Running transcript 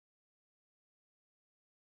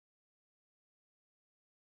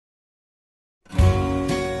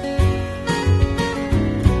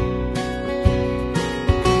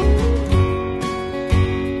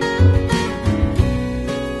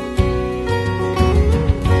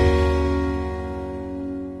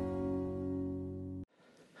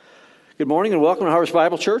Good morning and welcome to Harvest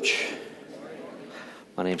Bible Church.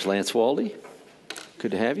 My name's Lance Waldy.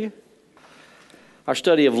 Good to have you. Our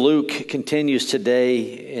study of Luke continues today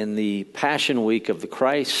in the Passion Week of the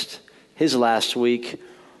Christ, his last week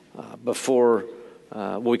before,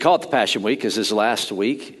 we call it the Passion Week because his last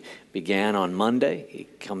week began on Monday. He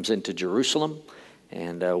comes into Jerusalem,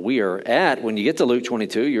 and we are at, when you get to Luke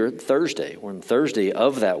 22, you're at Thursday. We're on Thursday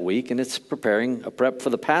of that week, and it's preparing a prep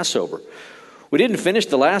for the Passover. We didn't finish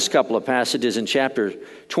the last couple of passages in chapter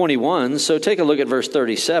 21, so take a look at verse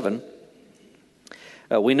 37.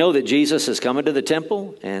 We know that Jesus has come into the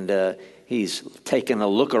temple, and he's taken a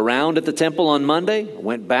look around at the temple on Monday,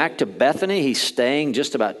 went back to Bethany. He's staying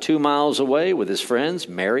just about 2 miles away with his friends,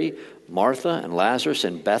 Mary, Martha, and Lazarus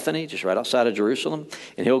in Bethany, just right outside of Jerusalem.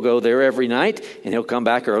 And he'll go there every night, and he'll come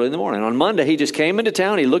back early in the morning. On Monday, he just came into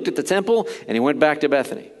town, he looked at the temple, and he went back to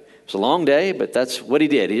Bethany. It was a long day, but that's what he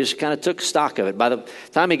did. He just kind of took stock of it. By the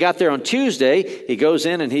time he got there on Tuesday, he goes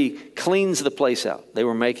in and he cleans the place out. They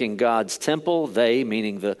were making God's temple, they,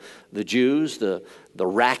 meaning the Jews, the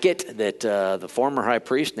racket that the former high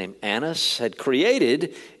priest named Annas had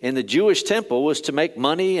created in the Jewish temple was to make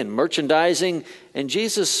money and merchandising. And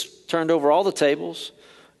Jesus turned over all the tables,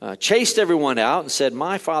 chased everyone out and said,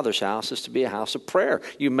 "My Father's house is to be a house of prayer.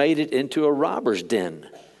 You made it into a robber's den."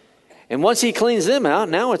 And once he cleans them out,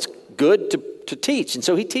 now it's good to teach. And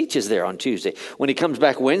so he teaches there on Tuesday. When he comes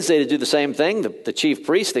back Wednesday to do the same thing, the chief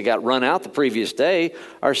priests that got run out the previous day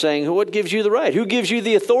are saying, "What gives you the right? Who gives you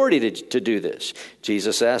the authority to do this?"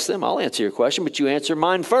 Jesus asked them, "I'll answer your question, but you answer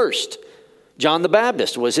mine first. John the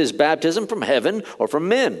Baptist, was his baptism from heaven or from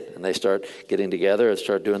men?" And they start getting together and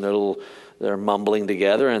start doing their mumbling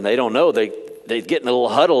together, and they don't know. They get in a little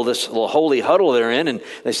huddle, this little holy huddle they're in, and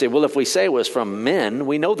they say, "Well, if we say it was from men,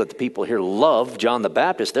 we know that the people here love John the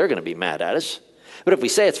Baptist. They're going to be mad at us. But if we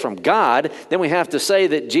say it's from God, then we have to say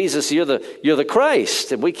that, Jesus, you're the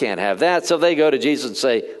Christ, and we can't have that." So they go to Jesus and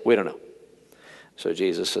say, "We don't know." So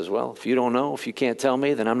Jesus says, "Well, if you don't know, if you can't tell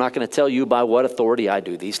me, then I'm not going to tell you by what authority I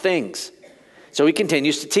do these things." So he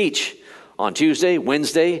continues to teach. On Tuesday,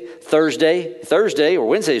 Wednesday, Thursday, or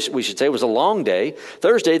Wednesday, we should say, was a long day.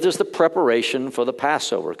 Thursday, there's the preparation for the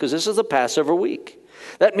Passover, because this is the Passover week.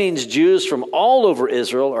 That means Jews from all over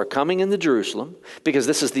Israel are coming into Jerusalem, because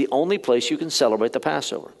this is the only place you can celebrate the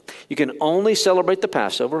Passover. You can only celebrate the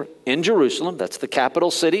Passover in Jerusalem. That's the capital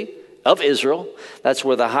city of Israel. That's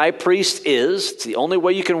where the high priest is. It's the only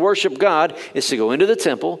way you can worship God is to go into the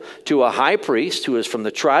temple to a high priest who is from the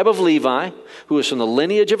tribe of Levi, who is from the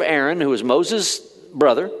lineage of Aaron, who is Moses'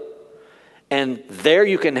 brother. And there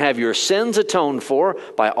you can have your sins atoned for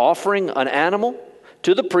by offering an animal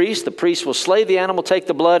to the priest. The priest will slay the animal, take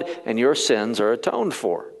the blood, and your sins are atoned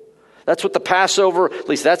for. That's what the Passover, at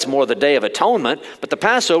least that's more the Day of Atonement, but the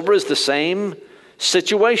Passover is the same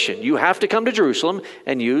situation. You have to come to Jerusalem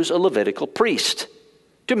and use a Levitical priest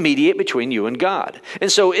to mediate between you and God.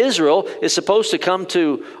 And so Israel is supposed to come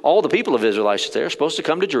to, all the people of Israel, I should say, are supposed to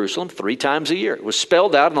come to Jerusalem 3 times a year. It was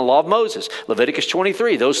spelled out in the law of Moses, Leviticus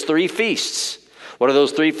 23, those 3 feasts. What are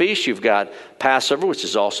those 3 feasts? You've got Passover, which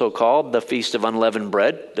is also called the Feast of Unleavened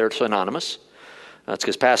Bread. They're synonymous. That's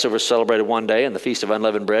because Passover is celebrated one day and the Feast of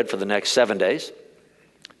Unleavened Bread for the next 7 days.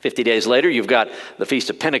 50 days later, you've got the Feast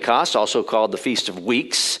of Pentecost, also called the Feast of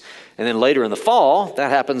Weeks. And then later in the fall, that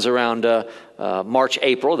happens around March,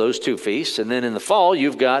 April, those 2 feasts. And then in the fall,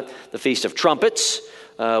 you've got the Feast of Trumpets,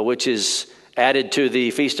 which is added to the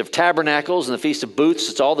Feast of Tabernacles and the Feast of Booths.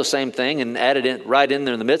 It's all the same thing, and added in right in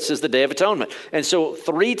there in the midst is the Day of Atonement. And so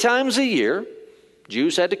 3 times a year,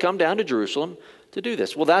 Jews had to come down to Jerusalem to do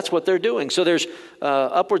this. Well, that's what they're doing. So there's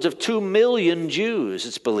upwards of 2 million Jews,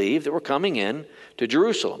 it's believed, that were coming in to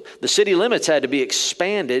Jerusalem. The city limits had to be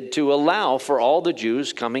expanded to allow for all the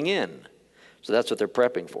Jews coming in. So that's what they're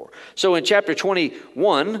prepping for. So in chapter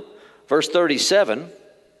 21, verse 37,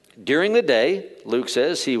 during the day, Luke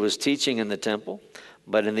says, he was teaching in the temple,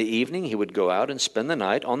 but in the evening he would go out and spend the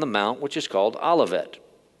night on the mount which is called Olivet.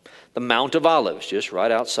 The Mount of Olives, just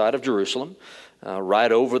right outside of Jerusalem.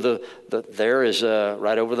 Right over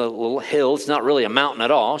right over the little hill. It's not really a mountain at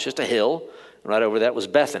all. It's just a hill. Right over that was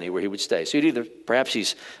Bethany, where he would stay. So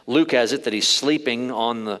perhaps Luke has it that he's sleeping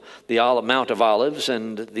on the Mount of Olives,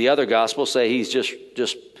 and the other Gospels say he's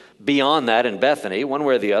just beyond that in Bethany. One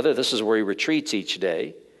way or the other, this is where he retreats each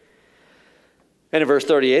day. And in verse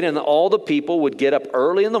 38, and all the people would get up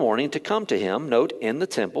early in the morning to come to him, note, in the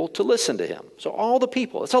temple to listen to him. So all the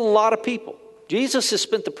people, it's a lot of people. Jesus has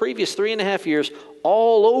spent the previous 3.5 years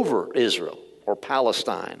all over Israel or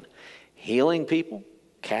Palestine, healing people,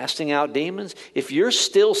 casting out demons. If you're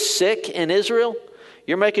still sick in Israel,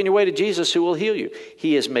 You're making your way to Jesus who will heal you.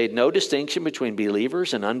 He has made no distinction between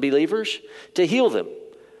believers and unbelievers to heal them,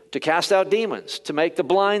 to cast out demons, to make the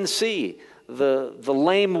blind see, the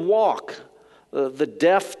lame walk, the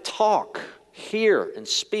deaf talk, hear and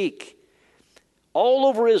speak. All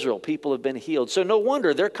over Israel, people have been healed. So no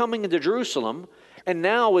wonder they're coming into Jerusalem. And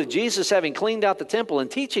now with Jesus having cleaned out the temple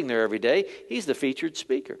and teaching there every day, he's the featured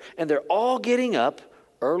speaker. And they're all getting up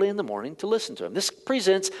early in the morning to listen to him. This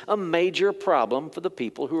presents a major problem for the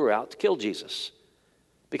people who are out to kill Jesus,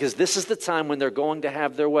 because this is the time when they're going to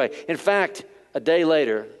have their way. In fact, a day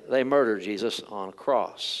later, they murder Jesus on a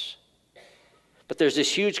cross. But there's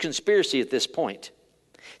this huge conspiracy at this point.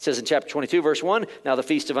 It says in chapter 22, verse 1, now the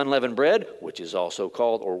Feast of Unleavened Bread, which is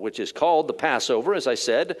called the Passover, as I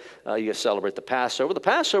said, you celebrate the Passover. The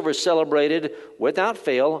Passover is celebrated without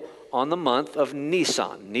fail on the month of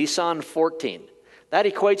Nisan 14. That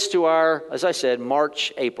equates to our, as I said,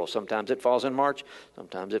 March, April. Sometimes it falls in March,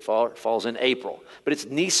 sometimes it falls in April. But it's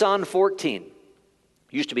Nisan 14. It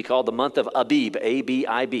used to be called the month of Abib,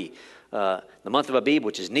 A-B-I-B. The month of Abib,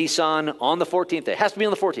 which is Nisan, on the 14th day. It has to be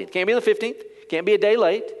on the 14th. Can't be on the 15th. Can't be a day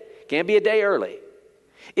late. Can't be a day early.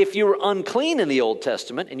 If you were unclean in the Old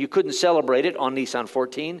Testament and you couldn't celebrate it on Nisan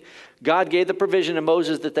 14, God gave the provision to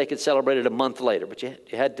Moses that they could celebrate it a month later. But you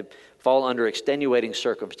had to fall under extenuating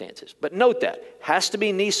circumstances. But note that. Has to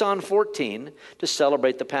be Nisan 14 to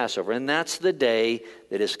celebrate the Passover. And that's the day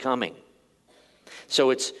that is coming.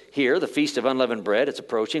 So it's here, the Feast of Unleavened Bread, it's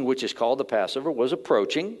approaching, which is called the Passover, was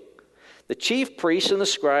approaching. The chief priests and the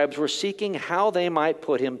scribes were seeking how they might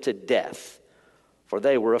put him to death, for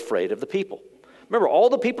they were afraid of the people. Remember, all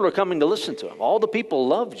the people are coming to listen to him. All the people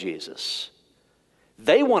love Jesus.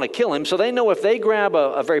 They want to kill him, so they know if they grab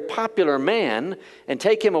a very popular man and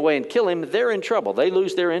take him away and kill him, they're in trouble. They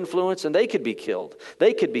lose their influence and they could be killed.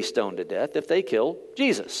 They could be stoned to death if they kill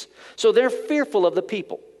Jesus. So they're fearful of the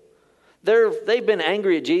people. They've been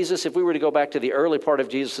angry at Jesus. If we were to go back to the early part of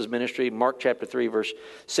Jesus' ministry, Mark chapter 3, verse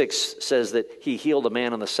 6 says that he healed a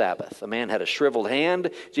man on the Sabbath. A man had a shriveled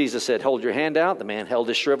hand. Jesus said, hold your hand out. The man held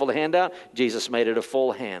his shriveled hand out. Jesus made it a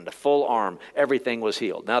full hand, a full arm. Everything was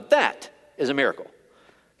healed. Now that is a miracle.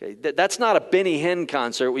 Okay, that's not a Benny Hinn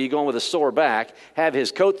concert where you go in with a sore back, have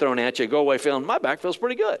his coat thrown at you, go away feeling, my back feels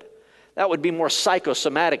pretty good. That would be more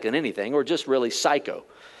psychosomatic than anything, or just really psycho.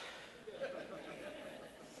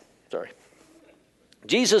 Sorry.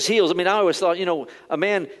 Jesus heals. I mean, I always thought, a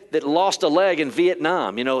man that lost a leg in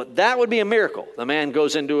Vietnam, that would be a miracle. The man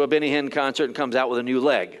goes into a Benny Hinn concert and comes out with a new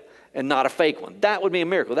leg and not a fake one. That would be a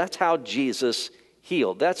miracle. That's how Jesus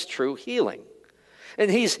healed. That's true healing. And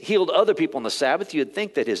he's healed other people on the Sabbath. You'd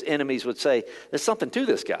think that his enemies would say, there's something to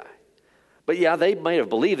this guy. But yeah, they might have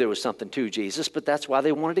believed there was something to Jesus, but that's why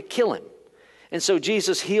they wanted to kill him. And so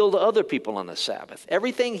Jesus healed other people on the Sabbath.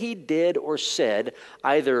 Everything he did or said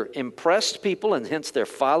either impressed people, and hence they're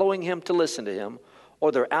following him to listen to him,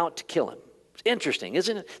 or they're out to kill him. It's interesting,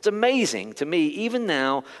 isn't it? It's amazing to me, even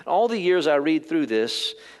now, all the years I read through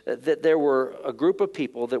this, that there were a group of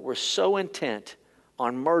people that were so intent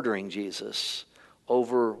on murdering Jesus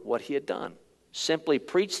over what he had done. Simply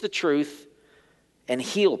preach the truth and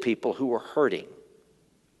heal people who were hurting.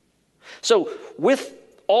 So with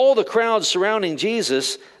all the crowds surrounding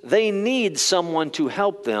Jesus, they need someone to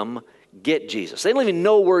help them get Jesus. They don't even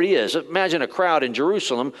know where he is. Imagine a crowd in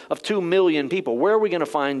Jerusalem of 2 million people. Where are we going to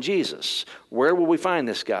find Jesus? Where will we find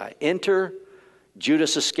this guy? Enter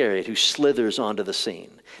Judas Iscariot, who slithers onto the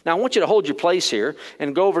scene. Now, I want you to hold your place here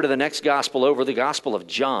and go over to the next gospel, over the Gospel of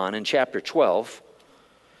John in chapter 12.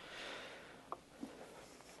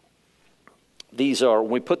 These are,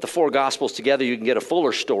 when we put the 4 gospels together, you can get a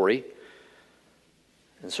fuller story.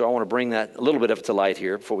 And so I want to bring that a little bit of it to light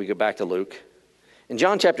here before we go back to Luke. In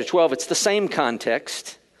John chapter 12, it's the same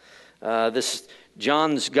context. This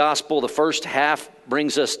John's gospel, the first half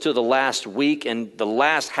brings us to the last week, and the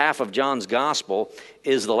last half of John's gospel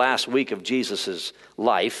is the last week of Jesus'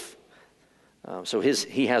 life. So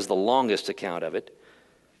he has the longest account of it.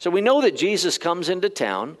 So we know that Jesus comes into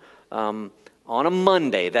town on a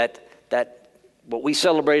Monday, that what we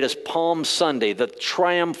celebrate as Palm Sunday, the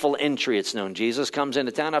triumphal entry, it's known. Jesus comes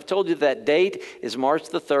into town. I've told you that date is March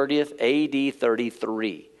the 30th, A.D.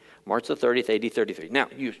 33. March the 30th, A.D. 33. Now,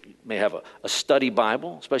 you may have a study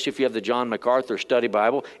Bible, especially if you have the John MacArthur study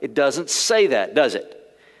Bible. It doesn't say that, does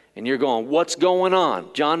it? And you're going, what's going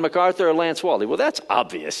on? John MacArthur or Lance Wally? Well, that's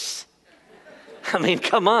obvious. I mean,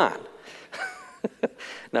 come on.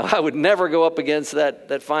 Now, I would never go up against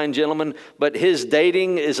that fine gentleman, but his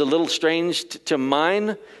dating is a little strange to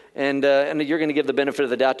mine, and you're going to give the benefit of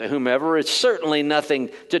the doubt to whomever. It's certainly nothing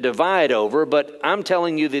to divide over, but I'm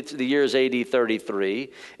telling you that the year is AD 33,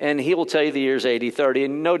 and he will tell you the year is AD 30,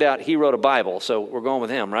 and no doubt he wrote a Bible, so we're going with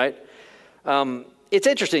him, right? It's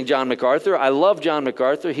interesting, John MacArthur. I love John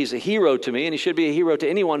MacArthur. He's a hero to me, and he should be a hero to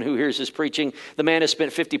anyone who hears his preaching. The man has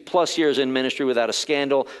spent 50 plus years in ministry without a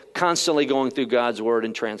scandal, constantly going through God's word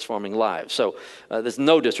and transforming lives. So there's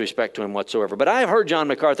no disrespect to him whatsoever. But I have heard John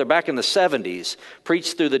MacArthur back in the 70s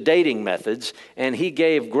preach through the dating methods, and he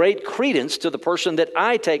gave great credence to the person that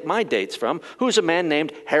I take my dates from, who's a man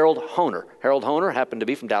named Harold Hoehner. Harold Hoehner happened to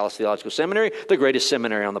be from Dallas Theological Seminary, the greatest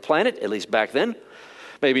seminary on the planet, at least back then.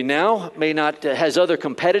 Maybe now, may not, has other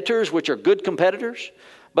competitors, which are good competitors.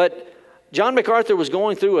 But John MacArthur was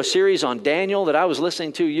going through a series on Daniel that I was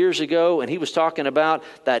listening to years ago, and he was talking about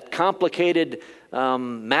that complicated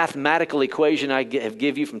mathematical equation I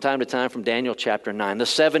give you from time to time from Daniel chapter 9, the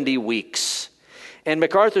 70 weeks. And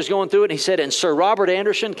MacArthur's going through it, and he said, and Sir Robert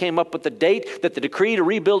Anderson came up with the date that the decree to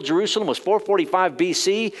rebuild Jerusalem was 445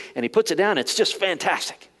 BC, and he puts it down. It's just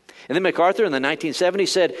fantastic. And then MacArthur in the 1970s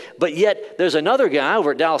said, but yet there's another guy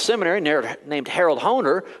over at Dallas Seminary named Harold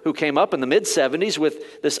Hoehner who came up in the mid-70s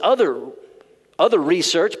with this other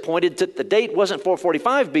research pointed to the date wasn't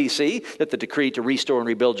 445 BC that the decree to restore and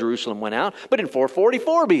rebuild Jerusalem went out, but in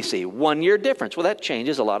 444 BC, 1 year difference. Well, that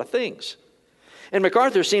changes a lot of things. And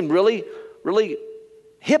MacArthur seemed really, really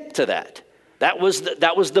hip to that. That was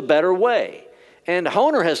the better way. And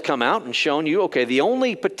Hoehner has come out and shown you, okay, the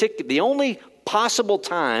only possible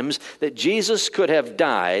times that Jesus could have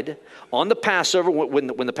died on the Passover, when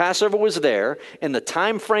the Passover was there, and the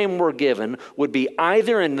time frame we're given would be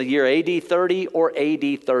either in the year AD 30 or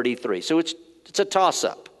AD 33. So it's a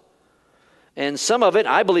toss-up. And some of it,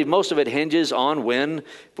 I believe most of it hinges on when,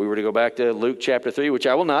 if we were to go back to Luke chapter 3, which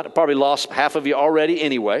I will not, I probably lost half of you already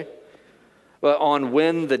anyway, but on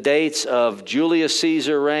when the dates of Julius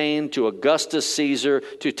Caesar reigned to Augustus Caesar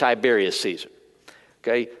to Tiberius Caesar.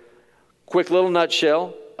 Okay? Quick little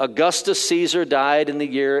nutshell. Augustus Caesar died in the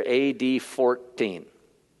year AD 14.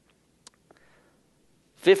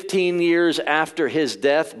 15 years after his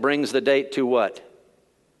death brings the date to what?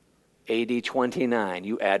 AD 29.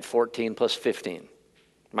 You add 14 plus 15.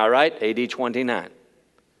 Am I right? AD 29.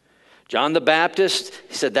 John the Baptist,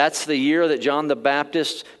 he said that's the year that John the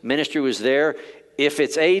Baptist's ministry was there. If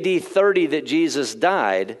it's AD 30 that Jesus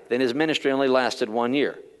died, then his ministry only lasted 1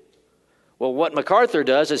 year. Well, what MacArthur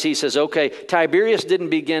does is he says, okay, Tiberius didn't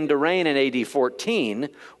begin to reign in AD 14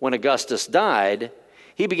 when Augustus died.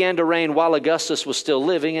 He began to reign while Augustus was still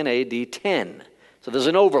living in AD 10. So there's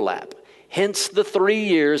an overlap. Hence the 3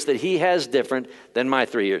 years that he has different than my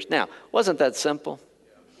 3 years. Now, wasn't that simple?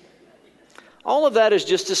 All of that is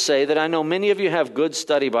just to say that I know many of you have good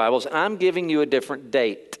study Bibles, and I'm giving you a different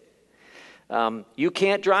date. You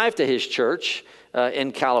can't drive to his church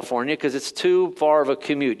in California because it's too far of a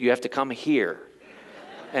commute. You have to come here.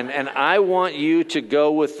 And I want you to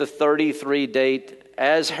go with the 33 date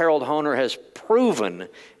as Harold Hoehner has proven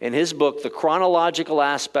in his book, The Chronological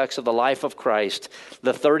Aspects of the Life of Christ.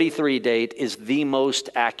 The 33 date is the most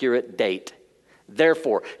accurate date.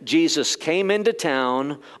 Therefore, Jesus came into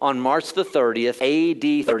town on March the 30th,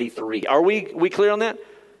 AD 33. Are we clear on that?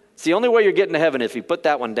 It's the only way you're getting to heaven if you put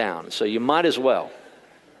that one down, so you might as well.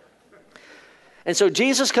 And so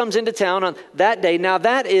Jesus comes into town on that day. Now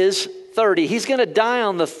that is 30. He's going to die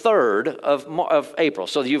on the 3rd of April.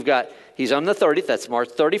 So he's on the 30th. That's March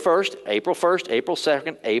 31st, April 1st, April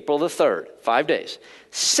 2nd, April the 3rd. 5 days.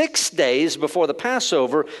 6 days before the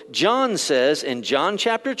Passover, John says in John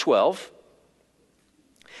chapter 12,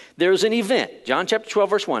 there's an event. John chapter 12,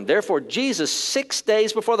 verse 1. Therefore, Jesus, 6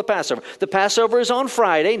 days before the Passover. The Passover is on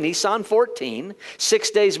Friday, Nisan 14. 6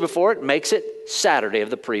 days before it makes it Saturday of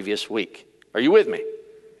the previous week. Are you with me?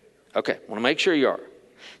 Okay, I want to make sure you are.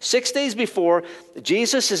 6 days before,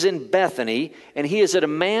 Jesus is in Bethany, and he is at a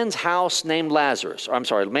man's house named Lazarus. Or, I'm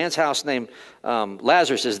sorry, a man's house named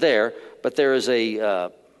Lazarus is there, but there is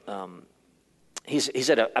he's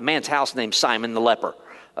at a man's house named Simon the leper.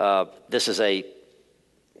 This is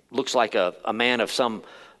looks like a man of some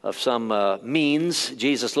means.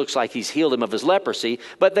 Jesus looks like he's healed him of his leprosy,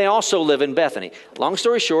 but they also live in Bethany. Long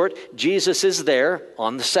story short, Jesus is there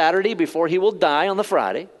on the Saturday before he will die on the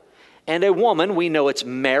Friday. And a woman, we know it's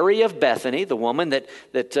Mary of Bethany, the woman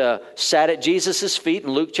that sat at Jesus' feet in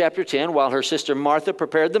Luke chapter 10 while her sister Martha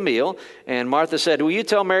prepared the meal. And Martha said, will you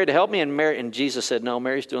tell Mary to help me? And Jesus said, no,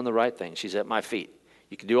 Mary's doing the right thing. She's at my feet.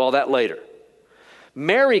 You can do all that later.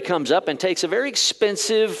 Mary comes up and takes a very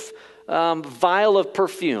expensive vial of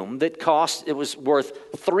perfume that it was worth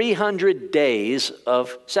 300 days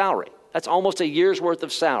of salary. That's almost a year's worth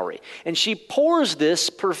of salary. And she pours this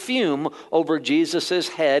perfume over Jesus'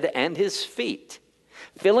 head and his feet,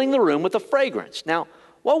 filling the room with a fragrance. Now,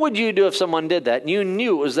 what would you do if someone did that and you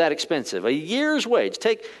knew it was that expensive? A year's wage.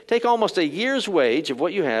 Take almost a year's wage of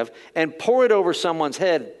what you have and pour it over someone's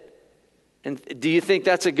head. And do you think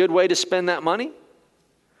that's a good way to spend that money?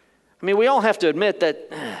 I mean, we all have to admit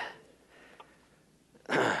that,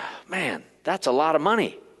 man, that's a lot of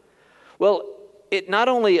money. Well, it not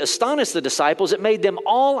only astonished the disciples, it made them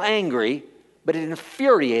all angry, but it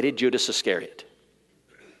infuriated Judas Iscariot.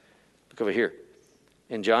 Look over here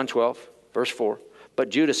in John 12, verse 4. But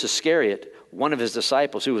Judas Iscariot, one of his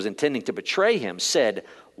disciples who was intending to betray him, said,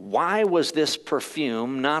 "Why was this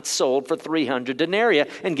perfume not sold for 300 denarii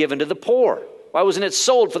and given to the poor? Why wasn't it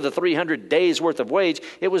sold for the 300 days' worth of wage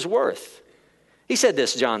it was worth?" He said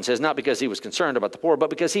this, John says, not because he was concerned about the poor, but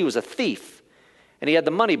because he was a thief. And he had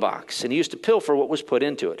the money box, and he used to pilfer what was put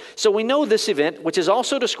into it. So we know this event, which is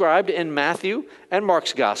also described in Matthew and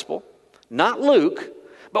Mark's gospel, not Luke,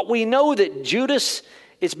 but we know that Jesus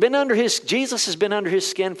has been under his skin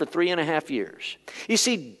for 3.5 years. You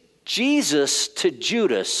see, Jesus to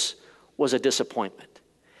Judas was a disappointment,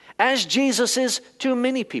 as Jesus is to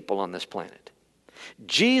many people on this planet.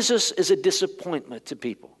 Jesus is a disappointment to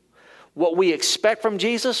people. What we expect from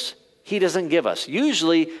Jesus, he doesn't give us,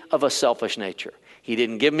 usually of a selfish nature. He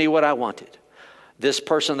didn't give me what I wanted. This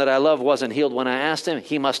person that I love wasn't healed when I asked him.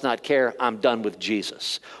 He must not care. I'm done with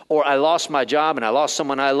Jesus. Or I lost my job and I lost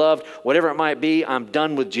someone I loved. Whatever it might be, I'm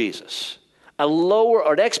done with Jesus.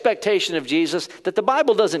 An expectation of Jesus that the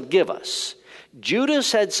Bible doesn't give us.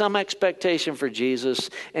 Judas had some expectation for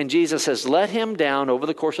Jesus, and Jesus has let him down over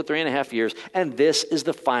the course of 3.5 years, and this is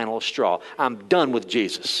the final straw. I'm done with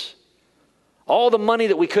Jesus. All the money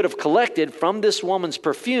that we could have collected from this woman's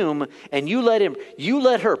perfume, and you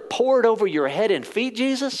let her pour it over your head and feet,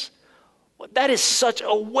 Jesus? That is such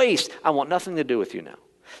a waste. I want nothing to do with you now.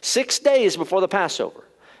 6 days before the Passover,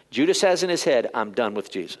 Judas has in his head, I'm done with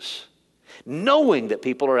Jesus. Knowing that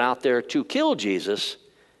people are out there to kill Jesus,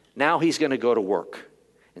 now he's going to go to work.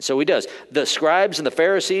 And so he does. The scribes and the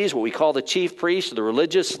Pharisees, what we call the chief priests, the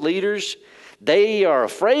religious leaders, they are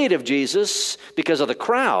afraid of Jesus because of the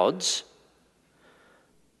crowds.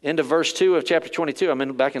 End of verse 2 of chapter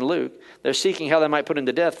 22, back in Luke. They're seeking how they might put him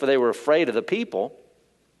to death, for they were afraid of the people.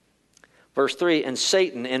 Verse 3, and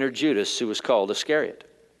Satan entered Judas, who was called Iscariot.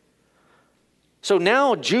 So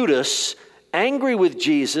now Judas, angry with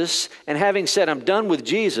Jesus, and having said, I'm done with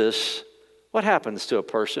Jesus, what happens to a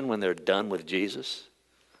person when they're done with Jesus?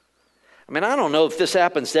 I don't know if this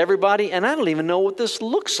happens to everybody, and I don't even know what this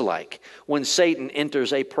looks like when Satan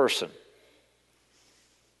enters a person.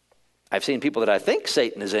 I've seen people that I think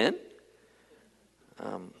Satan is in.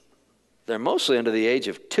 They're mostly under the age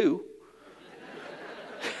of 2.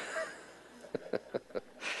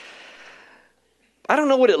 I don't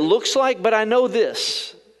know what it looks like, but I know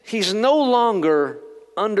this. He's no longer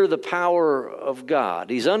under the power of God.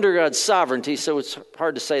 He's under God's sovereignty, so it's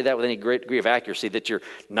hard to say that with any great degree of accuracy that you're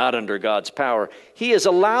not under God's power. He has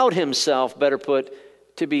allowed himself, better put,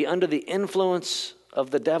 to be under the influence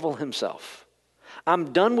of the devil himself.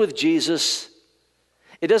 I'm done with Jesus.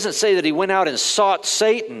 It doesn't say that he went out and sought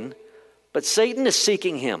Satan, but Satan is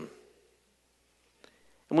seeking him.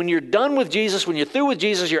 And when you're done with Jesus, when you're through with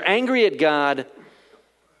Jesus, you're angry at God,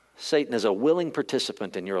 Satan is a willing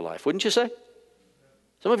participant in your life. Wouldn't you say?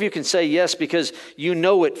 Some of you can say yes because you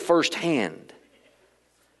know it firsthand.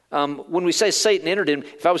 When we say Satan entered him,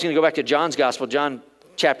 if I was going to go back to John's gospel, John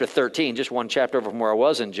chapter 13, just one chapter over from where I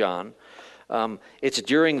was in John, it's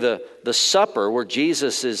during the supper where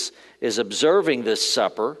Jesus is observing this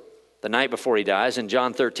supper the night before he dies. In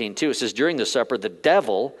John 13:2, it says, during the supper, the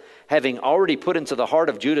devil, having already put into the heart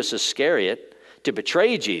of Judas Iscariot to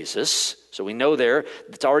betray Jesus, so we know there,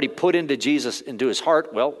 it's already put into his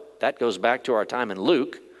heart. Well, that goes back to our time in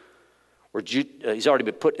Luke, where he's already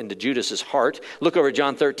been put into Judas's heart. Look over at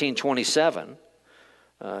John 13:27.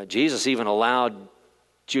 Jesus even allowed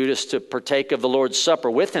Judas to partake of the Lord's Supper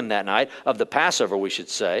with him that night, of the Passover, we should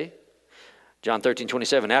say. John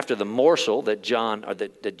 13:27, after the morsel that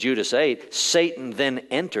Judas ate, Satan then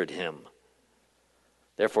entered him.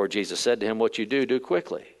 Therefore Jesus said to him, what you do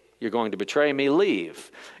quickly. You're going to betray me,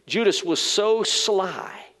 leave. Judas was so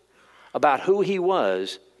sly about who he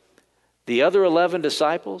was, the other 11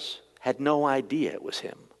 disciples had no idea it was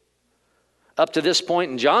him. Up to this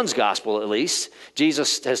point in John's gospel, at least,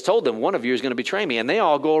 Jesus has told them, one of you is going to betray me. And they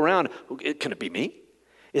all go around, can it be me?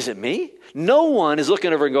 Is it me? No one is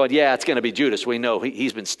looking over and going, yeah, it's going to be Judas. We know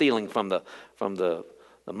he's been stealing from the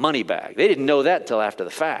money bag. They didn't know that until after the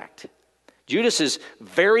fact. Judas is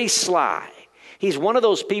very sly. He's one of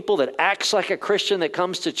those people that acts like a Christian that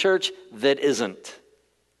comes to church that isn't.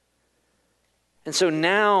 And so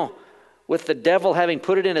now, with the devil having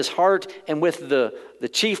put it in his heart, and with the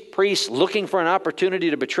chief priest looking for an opportunity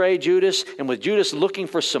to betray Judas, and with Judas looking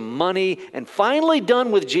for some money, and finally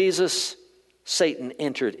done with Jesus, Satan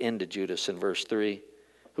entered into Judas in verse 3,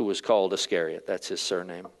 who was called Iscariot. That's his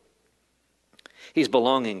surname. He's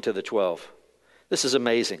belonging to the 12. This is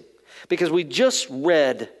amazing, because we just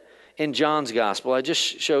read in John's gospel, I just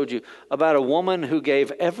showed you, about a woman who gave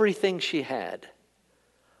everything she had.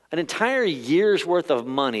 An entire year's worth of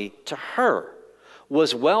money to her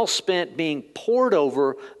was well spent being poured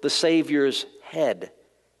over the Savior's head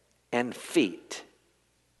and feet.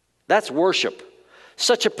 That's worship.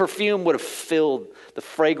 Such a perfume would have filled, the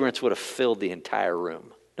fragrance would have filled the entire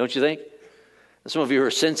room. Don't you think? And some of you who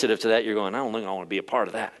are sensitive to that, you're going, I don't think I want to be a part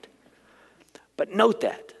of that. But note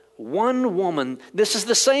that. One woman, this is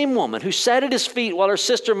the same woman who sat at his feet while her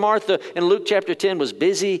sister Martha in Luke chapter 10 was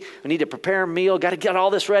busy. We need to prepare a meal, got to get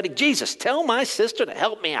all this ready. Jesus, tell my sister to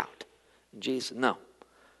help me out. And Jesus, no.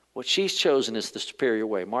 What she's chosen is the superior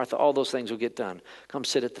way. Martha, all those things will get done. Come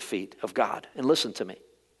sit at the feet of God and listen to me.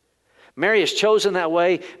 Mary has chosen that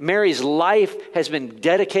way. Mary's life has been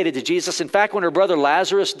dedicated to Jesus. In fact, when her brother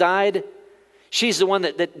Lazarus died, she's the one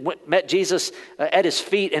that met Jesus at his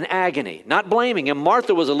feet in agony, not blaming him.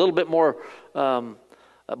 Martha was a little bit more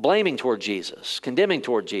blaming toward Jesus, condemning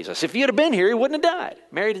toward Jesus. If he had been here, he wouldn't have died.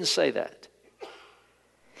 Mary didn't say that.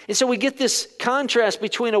 And so we get this contrast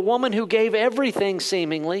between a woman who gave everything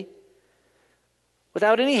seemingly,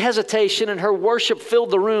 without any hesitation, and her worship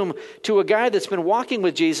filled the room, to a guy that's been walking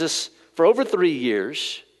with Jesus for over 3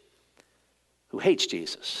 years, who hates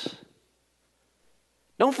Jesus.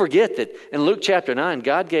 Don't forget that in Luke chapter 9,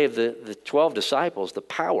 God gave the 12 disciples the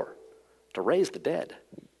power to raise the dead,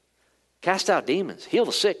 cast out demons, heal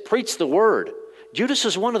the sick, preach the word. Judas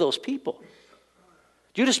is one of those people.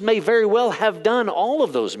 Judas may very well have done all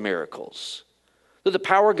of those miracles through the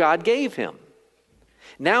power God gave him.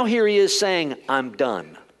 Now here he is saying, I'm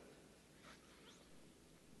done.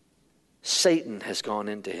 Satan has gone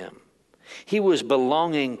into him. He was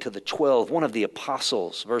belonging to the 12, one of the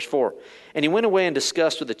apostles. Verse 4, and he went away and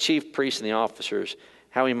discussed with the chief priests and the officers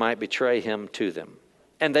how he might betray him to them.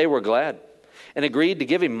 And they were glad and agreed to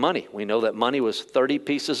give him money. We know that money was 30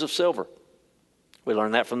 pieces of silver. We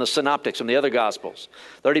learned that from the synoptics, from the other gospels.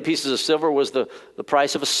 30 pieces of silver was the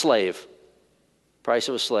price of a slave. Price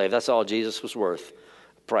of a slave. That's all Jesus was worth.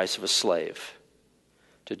 The price of a slave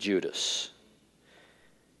to Judas.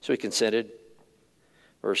 So he consented.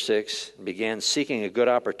 Verse 6, began seeking a good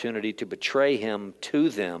opportunity to betray him to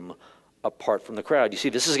them apart from the crowd. You see,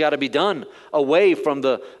 this has got to be done away from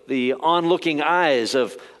the onlooking eyes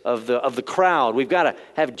of the crowd. We've got to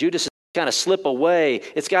have Judas kind of slip away.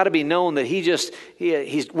 It's got to be known that he's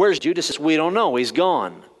where's Judas? We don't know. He's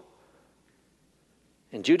gone.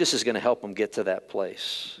 And Judas is going to help him get to that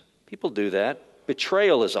place. People do that.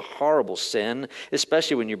 Betrayal is a horrible sin,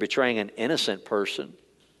 especially when you're betraying an innocent person,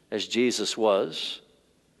 as Jesus was.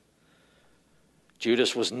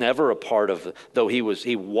 Judas was never a part of, though he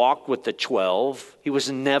walked with the 12, he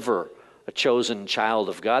was never a chosen child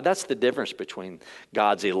of God. That's the difference between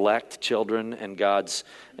God's elect children and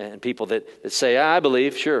people that say, I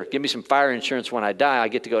believe, sure, give me some fire insurance when I die, I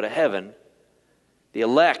get to go to heaven. The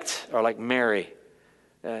elect are like Mary.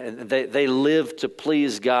 They live to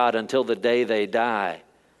please God until the day they die.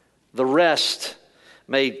 The rest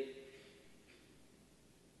may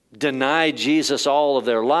deny Jesus all of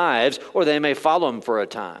their lives, or they may follow him for a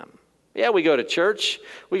time. Yeah, we go to church.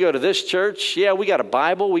 We go to this church. Yeah, we got a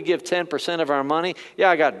Bible. We give 10% of our money. Yeah,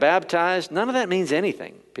 I got baptized. None of that means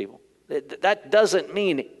anything, people. That doesn't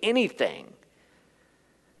mean anything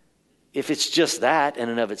if it's just that in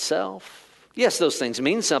and of itself. Yes, those things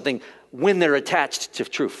mean something when they're attached to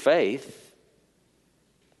true faith.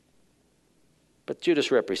 But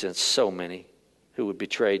Judas represents so many who would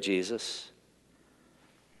betray Jesus.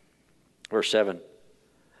 Verse 7,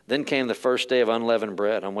 then came the first day of unleavened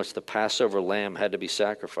bread on which the Passover lamb had to be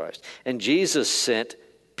sacrificed. And Jesus sent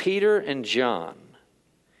Peter and John.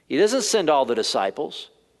 He doesn't send all the disciples.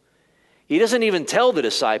 He doesn't even tell the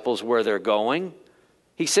disciples where they're going.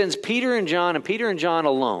 He sends Peter and John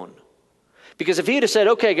alone. Because if he had said,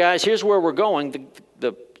 okay, guys, here's where we're going,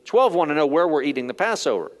 the 12 want to know where we're eating the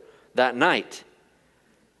Passover that night.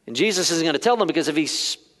 And Jesus isn't going to tell them, because if he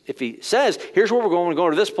says, here's where we're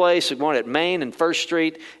going to this place, we're going at Main and First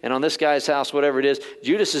Street, and on this guy's house, whatever it is,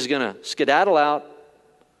 Judas is going to skedaddle out,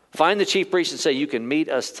 Find the chief priest and say, you can meet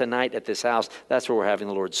us tonight at this house. That's where we're having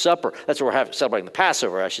the Lord's Supper. That's where we're celebrating the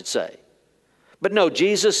Passover, I should say. But no,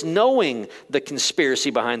 Jesus, knowing the conspiracy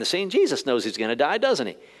behind the scene, Jesus knows he's going to die, doesn't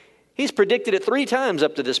he? He's predicted it 3 times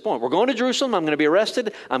up to this point. We're going to Jerusalem. I'm going to be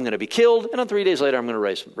arrested. I'm going to be killed. And on 3 days later, I'm going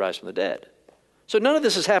to rise from the dead. So none of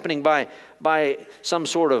this is happening by some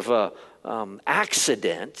sort of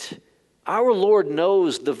accident. Our Lord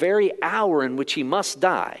knows the very hour in which he must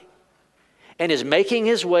die and is making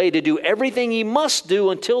his way to do everything he must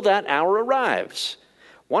do until that hour arrives,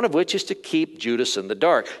 one of which is to keep Judas in the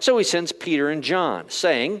dark. So he sends Peter and John,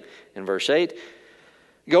 saying, in verse 8,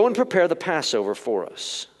 go and prepare the Passover for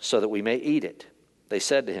us, so that we may eat it. They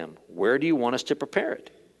said to him, where do you want us to prepare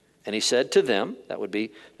it? And he said to them, that would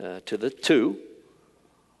be to the 2,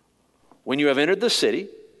 when you have entered the city,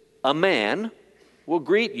 a man will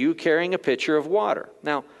greet you carrying a pitcher of water.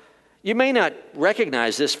 Now, you may not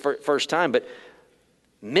recognize this first time, but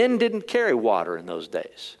men didn't carry water in those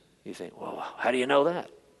days. You think, well, how do you know that?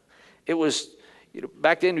 It was,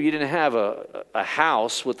 back then you didn't have a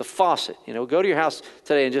house with a faucet. Go to your house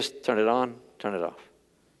today and just turn it on, turn it off.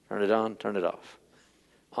 Turn it on, turn it off.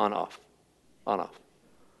 On, off. On, off.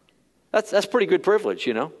 That's pretty good privilege,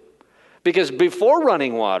 Because before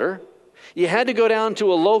running water, you had to go down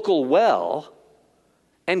to a local well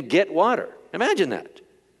and get water. Imagine that.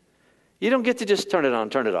 You don't get to just turn it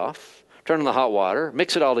on, turn it off, turn on the hot water,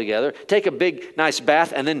 mix it all together, take a big, nice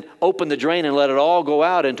bath, and then open the drain and let it all go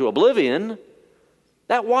out into oblivion.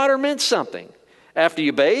 That water meant something. After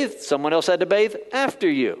you bathed, someone else had to bathe after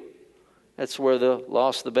you. That's where the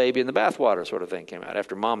lost the baby in the bathwater sort of thing came out.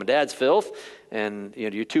 After mom and dad's filth and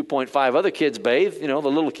your 2.5 other kids bathe, the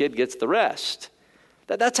little kid gets the rest.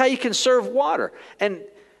 That's how you conserve water. And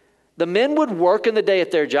the men would work in the day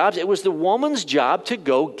at their jobs. It was the woman's job to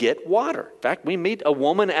go get water. In fact, we meet a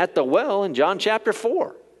woman at the well in John chapter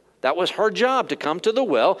 4. That was her job, to come to the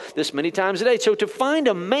well this many times a day. So to find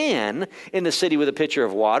a man in the city with a pitcher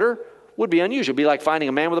of water would be unusual. It'd be like finding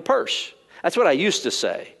a man with a purse. That's what I used to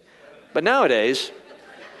say. But nowadays,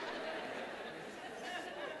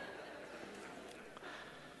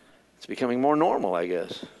 it's becoming more normal, I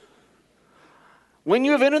guess. When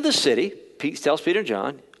you have entered the city, Pete tells Peter and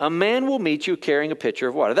John, a man will meet you carrying a pitcher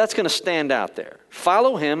of water. That's going to stand out there.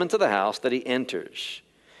 Follow him into the house that he enters.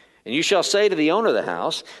 And you shall say to the owner of the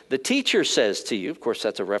house, the teacher says to you, of course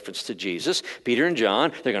that's a reference to Jesus, Peter and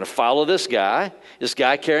John, they're going to follow this guy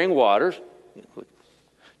carrying water.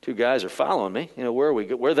 2 guys are following me. Where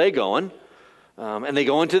are they going? And they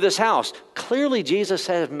go into this house. Clearly Jesus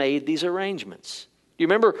has made these arrangements. You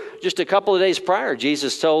remember just a couple of days prior,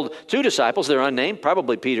 Jesus told 2 disciples, they're unnamed,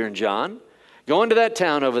 probably Peter and John, go into that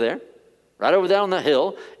town over there, right over there on the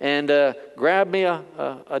hill, and grab me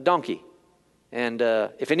a donkey. And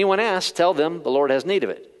if anyone asks, tell them the Lord has need of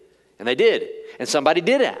it. And they did. And somebody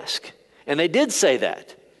did ask. And they did say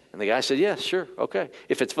that. And the guy said, yes, sure, okay.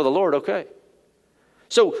 If it's for the Lord, okay.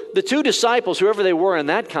 So the 2 disciples, whoever they were in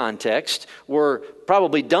that context, were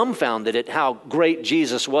probably dumbfounded at how great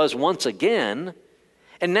Jesus was once again.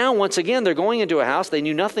 And now, once again, they're going into a house they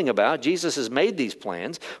knew nothing about. Jesus has made these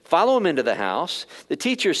plans. Follow him into the house. The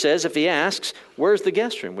teacher says, if he asks, where's the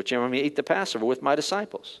guest room, which I may eat the Passover with my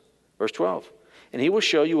disciples? Verse 12. And he will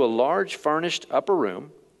show you a large furnished upper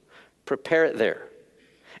room. Prepare it there.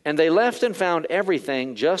 And they left and found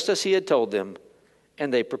everything just as he had told them,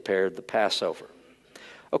 and they prepared the Passover.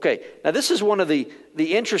 Okay, now this is one of the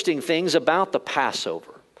interesting things about the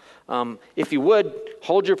Passover. If you would,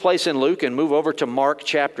 hold your place in Luke and move over to Mark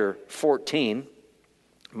chapter 14.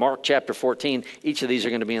 Mark chapter 14. Each of these are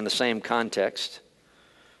going to be in the same context.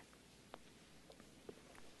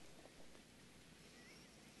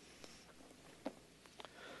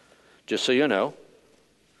 Just so you know,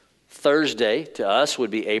 Thursday to us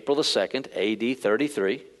would be April the 2nd, AD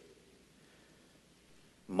 33.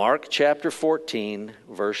 Mark chapter 14,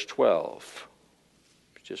 verse 12.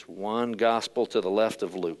 Just one gospel to the left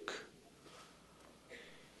of Luke.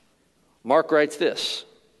 Mark writes this,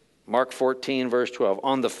 Mark 14, verse 12.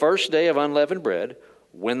 On the first day of unleavened bread,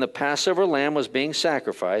 when the Passover lamb was being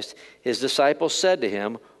sacrificed, his disciples said to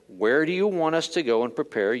him, where do you want us to go and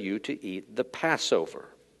prepare you to eat the Passover?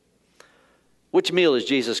 Which meal is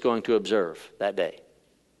Jesus going to observe that day?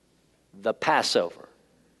 The Passover.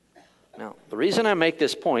 Now, the reason I make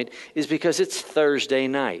this point is because it's Thursday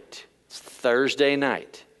night. It's Thursday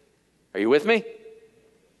night. Are you with me?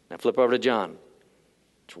 Now flip over to John.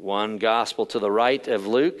 It's one gospel to the right of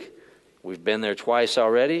Luke. We've been there twice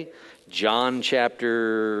already. John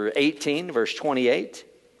chapter 18, verse 28.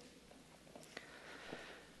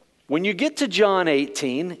 When you get to John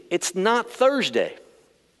 18, it's not Thursday.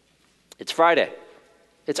 It's Friday.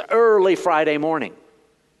 It's early Friday morning.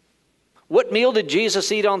 What meal did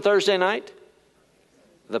Jesus eat on Thursday night?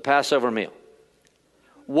 The Passover meal.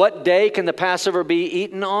 What day can the Passover be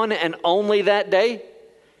eaten on, and only that day?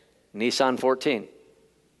 Nisan 14.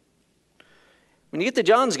 When you get to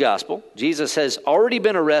John's Gospel, Jesus has already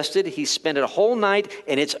been arrested. He spent a whole night,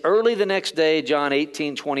 and it's early the next day, John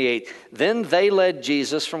 18:28. Then they led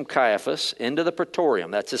Jesus from Caiaphas into the praetorium,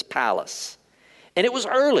 that's his palace. And it was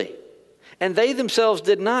early, and they themselves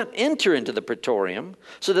did not enter into the praetorium,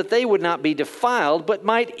 so that they would not be defiled, but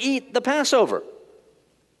might eat the Passover.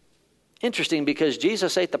 Interesting, because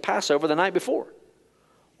Jesus ate the Passover the night before.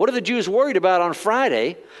 What are the Jews worried about on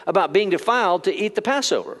Friday about being defiled to eat the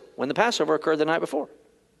Passover when the Passover occurred the night before?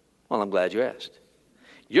 Well, I'm glad you asked.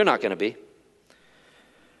 You're not going to be.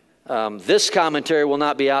 This commentary will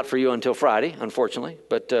not be out for you until Friday, unfortunately.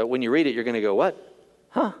 But when you read it, you're going to go, what?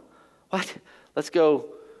 Huh? What? Let's go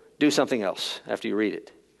do something else after you read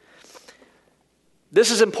it.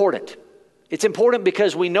 This is important. It's important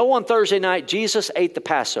because we know on Thursday night Jesus ate the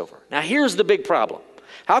Passover. Now here's the big problem.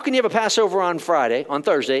 How can you have a Passover on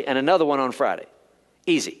Thursday, and another one on Friday?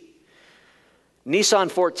 Easy. Nisan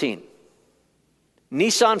 14.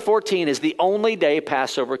 Nisan 14 is the only day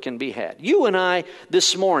Passover can be had. You and I,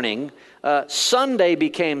 this morning, Sunday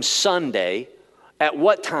became Sunday at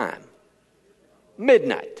what time?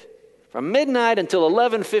 Midnight. From midnight until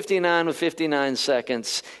 11:59 with 59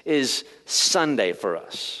 seconds is Sunday for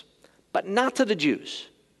us. But not to the Jews.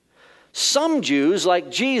 Some Jews,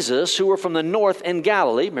 like Jesus, who were from the north in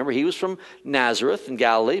Galilee, remember he was from Nazareth in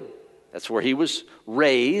Galilee, that's where he was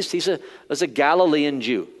raised. He was a Galilean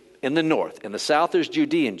Jew in the north. In the south, there's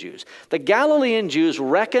Judean Jews. The Galilean Jews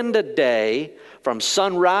reckoned a day from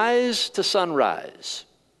sunrise to sunrise.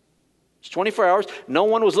 It's 24 hours. No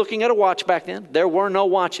one was looking at a watch back then. There were no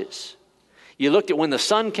watches. You looked at when the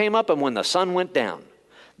sun came up and when the sun went down.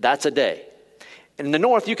 That's a day. In the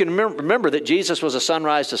north, you can remember that Jesus was a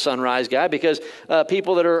sunrise to sunrise guy because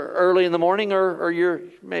people that are early in the morning are your,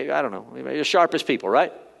 maybe, I don't know, your sharpest people,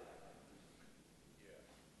 right?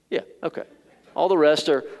 Yeah, okay. All the rest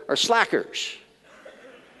are slackers.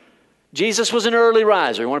 Jesus was an early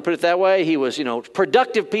riser. You want to put it that way? He was,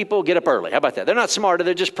 productive people get up early. How about that? They're not smarter,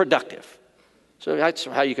 they're just productive. So that's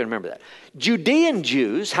how you can remember that. Judean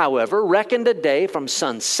Jews, however, reckoned a day from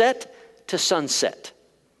sunset to sunset.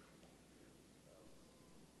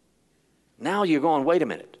 Now you're going, wait a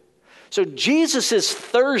minute. So Jesus'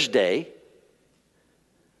 Thursday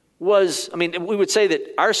was, we would say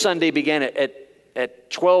that our Sunday began at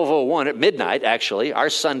 12:01, at midnight, actually, our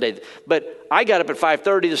Sunday. But I got up at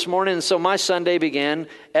 5:30 this morning, and so my Sunday began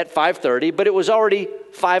at 5:30, but it was already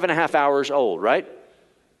 5.5 hours old, right?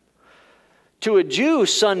 To a Jew,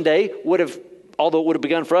 Sunday would have, although it would have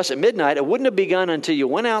begun for us at midnight, it wouldn't have begun until you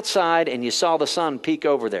went outside and you saw the sun peek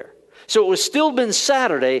over there. So it was still been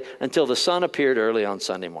Saturday until the sun appeared early on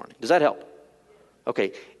Sunday morning. Does that help?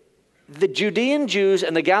 Okay. The Judean Jews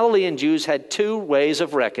and the Galilean Jews had two ways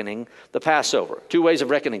of reckoning the Passover, two ways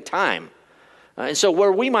of reckoning time. And so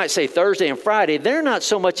where we might say Thursday and Friday, they're not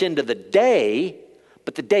so much into the day,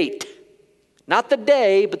 but the date. Not the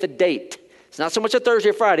day, but the date. It's not so much a Thursday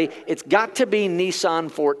or Friday. It's got to be Nisan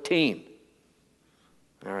 14.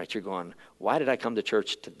 All right, you're going, why did I come to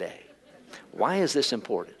church today? Why is this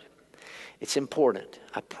important? It's important.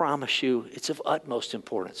 I promise you, it's of utmost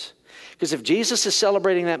importance. Because if Jesus is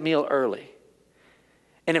celebrating that meal early,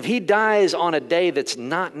 and if he dies on a day that's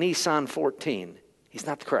not Nisan 14, he's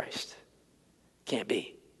not the Christ. Can't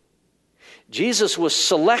be. Jesus was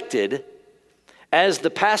selected as the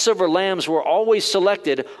Passover lambs were always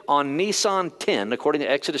selected on Nisan 10, according to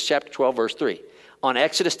Exodus chapter 12, verse 3. On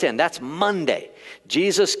Exodus 10, that's Monday.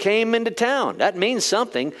 Jesus came into town. That means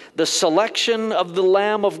something. The selection of the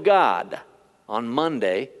Lamb of God on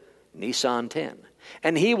Monday, Nisan 10.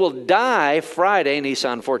 And he will die Friday,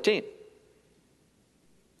 Nisan 14.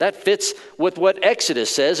 That fits with what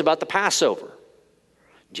Exodus says about the Passover.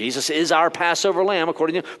 Jesus is our Passover lamb,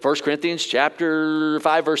 according to 1 Corinthians chapter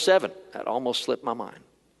 5, verse 7. That almost slipped my mind.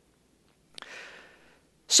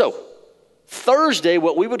 So, Thursday,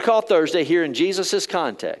 what we would call Thursday here in Jesus'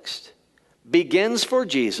 context, begins for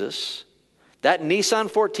Jesus, that Nisan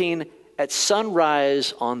 14, at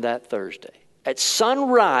sunrise on that Thursday. At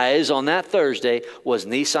sunrise on that Thursday was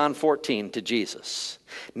Nisan 14 to Jesus.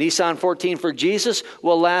 Nisan 14 for Jesus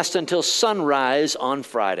will last until sunrise on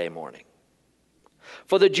Friday morning.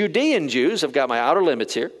 For the Judean Jews, I've got my outer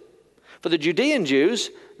limits here. For the Judean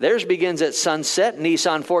Jews, theirs begins at sunset.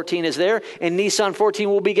 Nisan 14 is there. And Nisan 14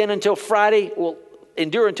 will begin until Friday, will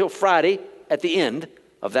endure until Friday at the end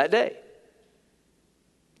of that day.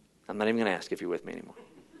 I'm not even going to ask if you're with me anymore.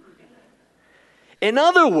 In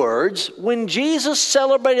other words, when Jesus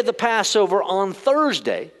celebrated the Passover on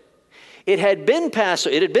Thursday, it had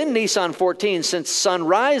been Nisan 14 since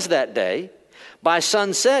sunrise that day. By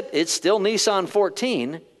sunset, it's still Nisan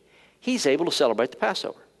 14. He's able to celebrate the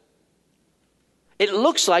Passover. It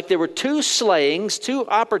looks like there were two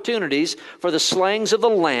opportunities for the slayings of the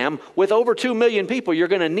lamb. With over 2 million people, you're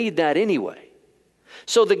going to need that anyway.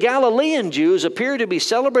 So the Galilean Jews appear to be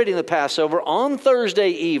celebrating the Passover on Thursday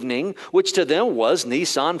evening, which to them was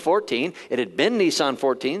Nisan 14. It had been Nisan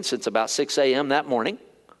 14 since about 6 a.m. that morning.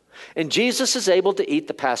 And Jesus is able to eat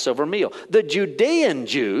the Passover meal. The Judean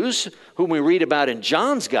Jews, whom we read about in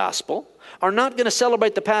John's Gospel, are not going to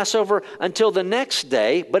celebrate the Passover until the next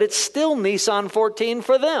day, but it's still Nisan 14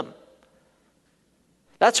 for them.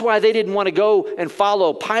 That's why they didn't want to go and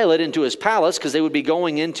follow Pilate into his palace, because they would be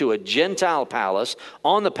going into a Gentile palace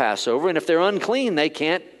on the Passover, and if they're unclean, they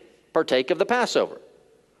can't partake of the Passover.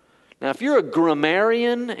 Now, if you're a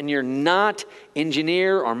grammarian and you're not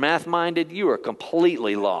engineer or math-minded, you are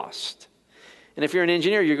completely lost. And if you're an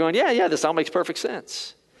engineer, you're going, yeah, this all makes perfect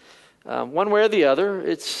sense. One way or the other,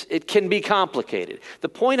 it can be complicated. The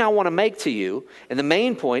point I want to make to you, and the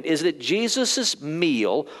main point, is that Jesus'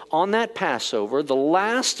 meal on that Passover, the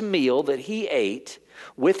last meal that he ate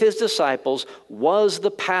with his disciples, was the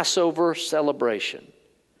Passover celebration.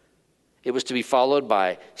 It was to be followed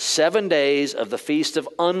by 7 days of the Feast of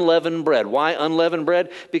Unleavened Bread. Why unleavened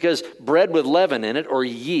bread? Because bread with leaven in it, or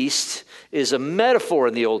yeast, is a metaphor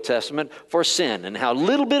in the Old Testament for sin, and how a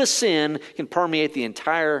little bit of sin can permeate the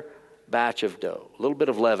entire batch of dough. A little bit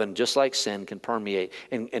of leaven, just like sin, can permeate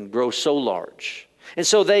and grow so large. And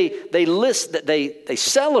so they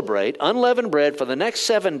celebrate unleavened bread for the next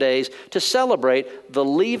 7 days to celebrate the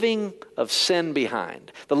leaving of sin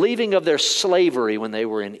behind, the leaving of their slavery when they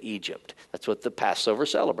were in Egypt. That's what the Passover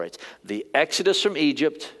celebrates. The exodus from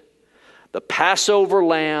Egypt, the Passover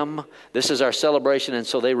lamb. This is our celebration, and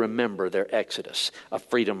so they remember their exodus of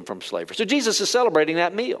freedom from slavery. So Jesus is celebrating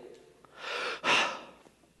that meal.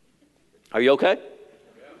 Are you okay?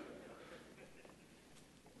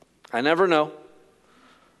 I never know.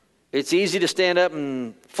 It's easy to stand up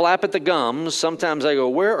and flap at the gums. Sometimes I go,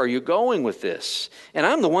 where are you going with this? And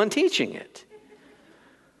I'm the one teaching it.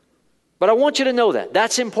 But I want you to know that.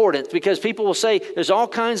 That's important, because people will say, there's all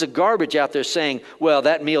kinds of garbage out there saying, well,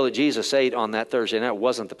 that meal that Jesus ate on that Thursday night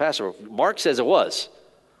wasn't the Passover. Mark says it was.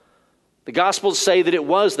 The Gospels say that it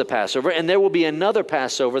was the Passover, and there will be another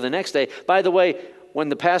Passover the next day. By the way, when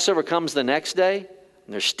the Passover comes the next day,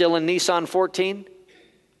 and they're still in Nisan 14,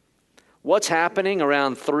 what's happening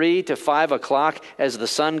around 3 to 5 o'clock as the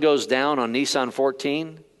sun goes down on Nisan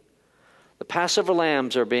 14? The Passover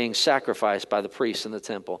lambs are being sacrificed by the priests in the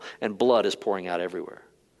temple, and blood is pouring out everywhere.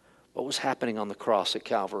 What was happening on the cross at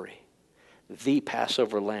Calvary? The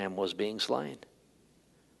Passover lamb was being slain.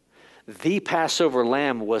 The Passover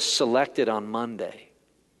lamb was selected on Monday.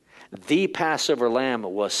 The Passover lamb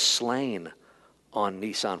was slain on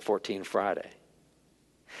Nisan 14 Friday.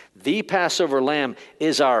 The Passover lamb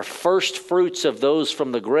is our first fruits of those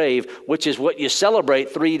from the grave, which is what you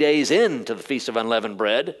celebrate 3 days into the Feast of Unleavened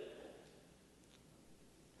Bread.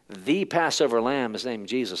 The Passover lamb is named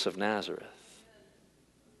Jesus of Nazareth.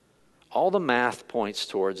 All the math points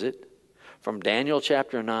towards it, from Daniel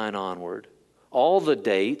chapter 9 onward. All the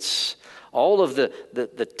dates, all of the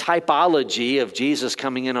typology of Jesus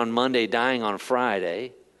coming in on Monday, dying on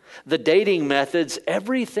Friday. The dating methods,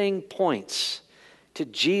 everything points to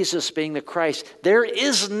Jesus being the Christ. There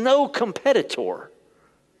is no competitor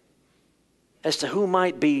as to who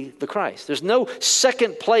might be the Christ. There's no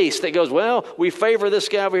second place that goes, well, we favor this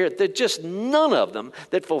guy over here. There's just none of them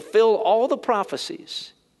that fulfill all the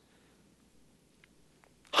prophecies.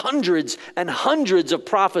 Hundreds and hundreds of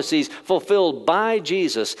prophecies fulfilled by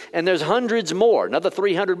Jesus, and there's hundreds more, another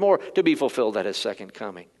 300 more to be fulfilled at his second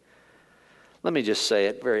coming. Let me just say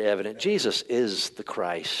it very evident. Jesus is the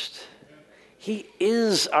Christ. He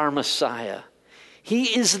is our Messiah. He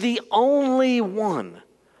is the only one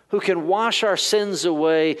who can wash our sins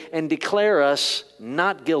away and declare us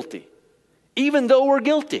not guilty, even though we're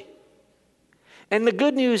guilty. And the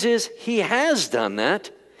good news is he has done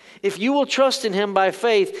that. If you will trust in him by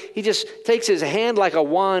faith, he just takes his hand like a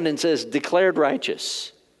wand and says, declared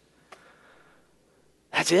righteous.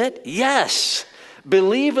 That's it? Yes.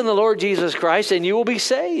 Believe in the Lord Jesus Christ and you will be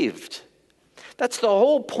saved. That's the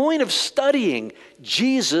whole point of studying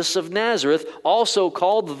Jesus of Nazareth, also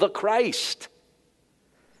called the Christ.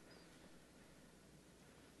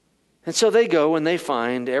 And so they go and they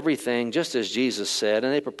find everything just as Jesus said,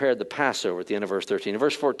 and they prepared the Passover at the end of verse 13. In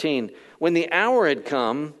verse 14, when the hour had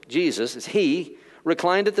come, Jesus, he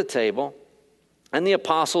reclined at the table, and the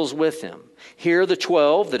apostles with him. Here the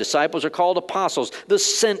 12, the disciples, are called apostles, the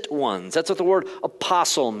sent ones. That's what the word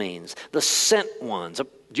apostle means, the sent ones.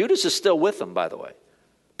 Judas is still with them, by the way,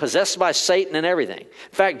 possessed by Satan and everything.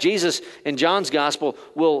 In fact, Jesus in John's gospel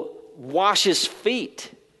will wash his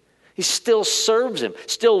feet. He still serves him,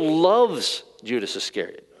 still loves Judas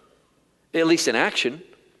Iscariot, at least in action.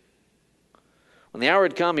 When the hour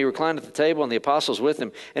had come, he reclined at the table and the apostles with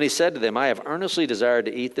him, and he said to them, I have earnestly desired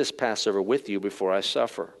to eat this Passover with you before I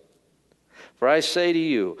suffer. For I say to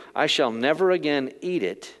you, I shall never again eat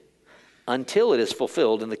it until it is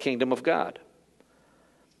fulfilled in the kingdom of God.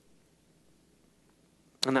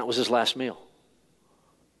 And that was his last meal.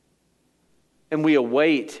 And we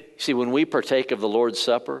await, see, when we partake of the Lord's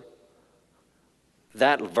Supper,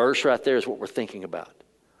 that verse right there is what we're thinking about.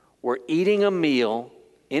 We're eating a meal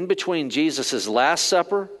in between Jesus' Last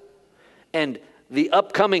Supper and the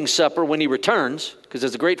upcoming supper when he returns, because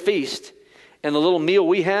there's a great feast, and the little meal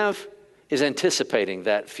we have is anticipating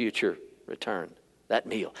that future return, that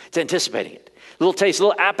meal. It's anticipating it. A little taste, a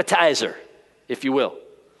little appetizer, if you will,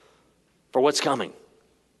 for what's coming.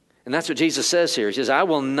 And that's what Jesus says here. He says, I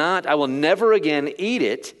will never again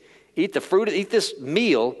eat this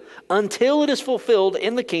meal until it is fulfilled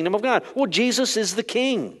in the kingdom of God. Well, Jesus is the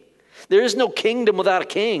king. There is no kingdom without a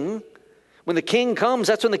king. When the king comes,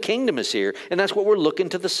 that's when the kingdom is here. And that's what we're looking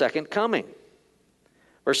to the second coming.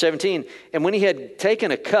 Verse 17, and when he had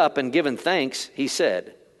taken a cup and given thanks, he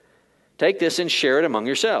said, take this and share it among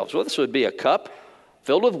yourselves. Well, this would be a cup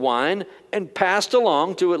filled with wine and passed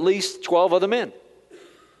along to at least 12 other men.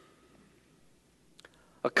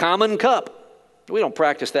 A common cup. We don't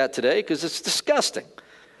practice that today because it's disgusting.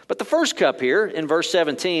 But the first cup here in verse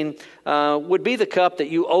 17 would be the cup that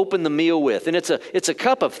you open the meal with. And it's a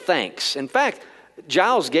cup of thanks. In fact,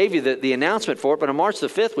 Giles gave you the announcement for it, but on March the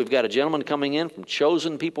 5th, we've got a gentleman coming in from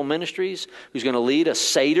Chosen People Ministries who's going to lead a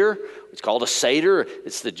Seder. It's called a Seder.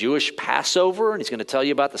 It's the Jewish Passover, and he's going to tell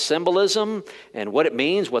you about the symbolism and what it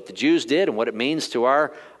means, what the Jews did, and what it means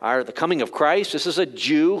to the coming of Christ. This is a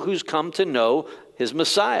Jew who's come to know his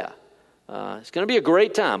Messiah. It's going to be a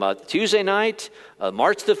great time. Tuesday night,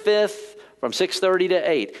 March the 5th, from 6:30 to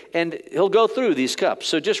 8. And he'll go through these cups.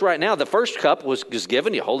 So just right now, the first cup was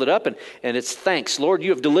given. You hold it up, and it's thanks. Lord, you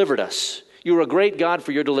have delivered us. You are a great God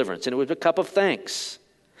for your deliverance. And it was a cup of thanks.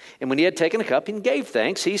 And when he had taken a cup and gave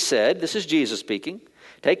thanks, he said, this is Jesus speaking,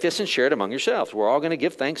 take this and share it among yourselves. We're all going to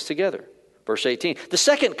give thanks together. Verse 18. The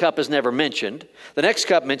second cup is never mentioned. The next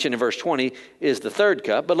cup mentioned in verse 20 is the third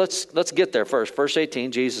cup. But let's get there first. Verse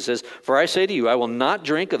 18, Jesus says, for I say to you, I will not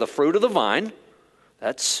drink of the fruit of the vine.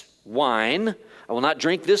 That's wine. I will not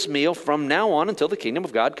drink this meal from now on until the kingdom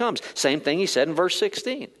of God comes. Same thing he said in verse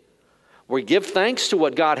 16. We give thanks to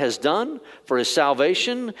what God has done for his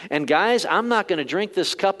salvation. And guys, I'm not going to drink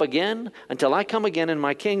this cup again until I come again in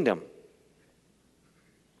my kingdom.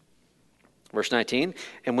 Verse 19,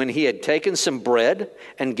 and when he had taken some bread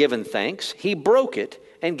and given thanks, he broke it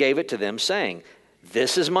and gave it to them, saying,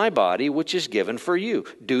 this is my body, which is given for you.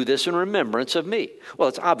 Do this in remembrance of me. Well,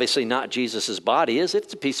 it's obviously not Jesus' body, is it?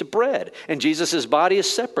 It's a piece of bread. And Jesus' body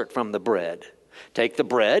is separate from the bread. Take the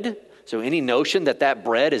bread. So any notion that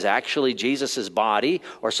bread is actually Jesus' body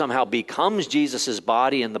or somehow becomes Jesus'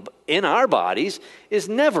 body in our bodies is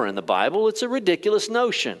never in the Bible. It's a ridiculous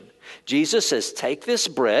notion. Jesus says, take this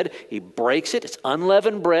bread. He breaks it. It's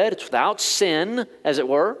unleavened bread. It's without sin, as it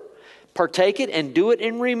were. Partake it and do it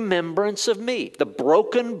in remembrance of me, the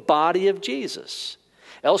broken body of Jesus.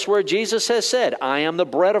 Elsewhere, Jesus has said, I am the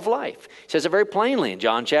bread of life. He says it very plainly in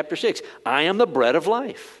John chapter 6. I am the bread of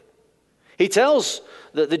life. He tells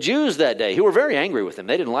the Jews that day, who were very angry with him.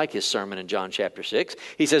 They didn't like his sermon in John chapter 6.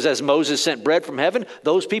 He says, as Moses sent bread from heaven,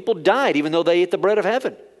 those people died, even though they ate the bread of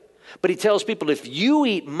heaven. But he tells people, if you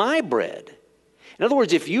eat my bread, in other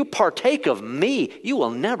words, if you partake of me, you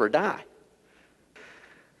will never die.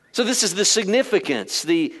 So this is the significance,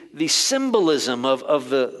 the symbolism of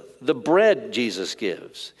the bread Jesus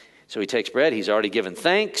gives. So he takes bread. He's already given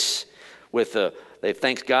thanks. They've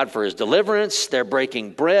thanked God for his deliverance. They're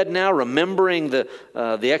breaking bread now, remembering the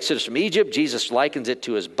exodus from Egypt. Jesus likens it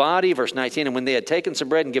to his body. Verse 19, and when they had taken some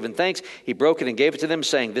bread and given thanks, he broke it and gave it to them,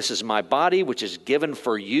 saying, this is my body, which is given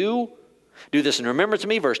for you. Do this in remembrance of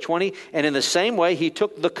me. Verse 20, and in the same way, he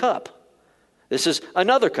took the cup. This is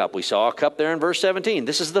another cup. We saw a cup there in verse 17.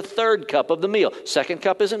 This is the third cup of the meal. Second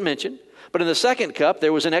cup isn't mentioned. But in the second cup,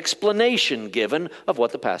 there was an explanation given of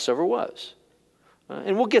what the Passover was.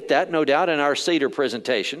 And we'll get that, no doubt, in our Seder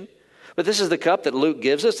presentation. But this is the cup that Luke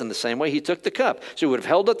gives us in the same way he took the cup. So he would have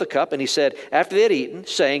held up the cup, and he said, after they had eaten,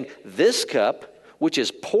 saying, this cup, which is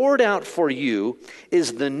poured out for you,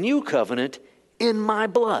 is the new covenant in my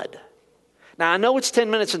blood. Now, I know it's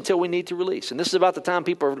 10 minutes until we need to release, and this is about the time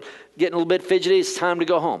people are getting a little bit fidgety. It's time to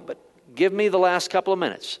go home, but give me the last couple of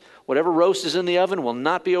minutes. Whatever roast is in the oven will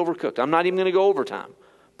not be overcooked. I'm not even going to go overtime,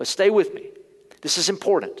 but stay with me. This is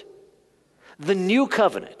important. The new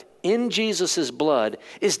covenant in Jesus' blood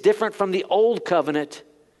is different from the old covenant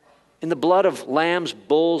in the blood of lambs,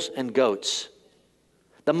 bulls, and goats.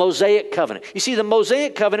 The Mosaic covenant. You see, the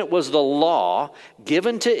Mosaic covenant was the law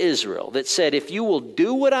given to Israel that said, if you will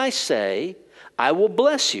do what I say, I will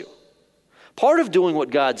bless you. Part of doing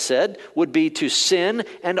what God said would be to sin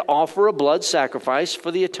and offer a blood sacrifice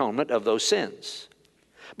for the atonement of those sins.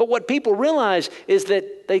 But what people realize is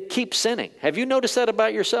that they keep sinning. Have you noticed that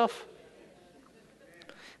about yourself?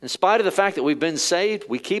 In spite of the fact that we've been saved,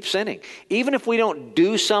 we keep sinning. Even if we don't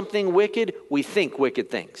do something wicked, we think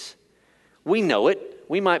wicked things. We know it.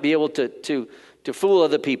 We might be able to fool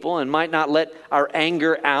other people and might not let our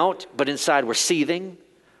anger out, but inside we're seething.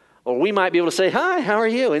 Or we might be able to say, hi, how are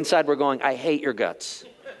you? Inside we're going, I hate your guts.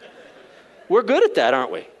 We're good at that,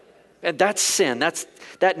 aren't we? And that's sin.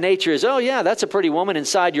 That nature is, oh yeah, that's a pretty woman.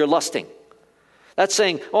 Inside you're lusting. That's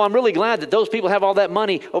saying, oh, I'm really glad that those people have all that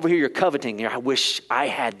money. Over here you're coveting. I wish I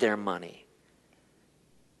had their money.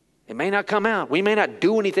 It may not come out. We may not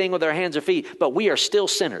do anything with our hands or feet, but we are still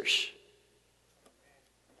sinners.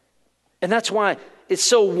 And that's why it's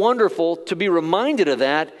so wonderful to be reminded of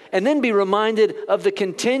that and then be reminded of the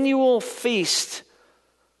continual feast,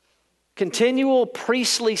 continual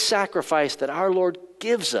priestly sacrifice that our Lord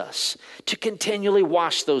gives us to continually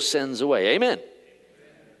wash those sins away. Amen.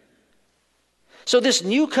 So this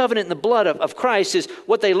new covenant in the blood of Christ is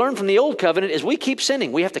what they learned from the old covenant is we keep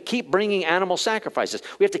sinning. We have to keep bringing animal sacrifices.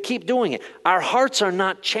 We have to keep doing it. Our hearts are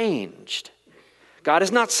not changed. God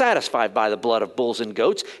is not satisfied by the blood of bulls and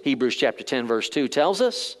goats. Hebrews chapter 10 verse 2 tells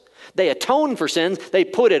us. They atone for sins. They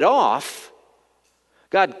put it off.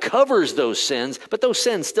 God covers those sins, but those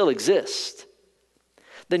sins still exist.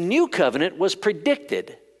 The new covenant was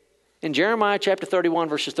predicted in Jeremiah chapter 31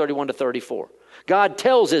 verses 31 to 34. God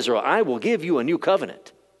tells Israel, I will give you a new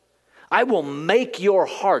covenant. I will make your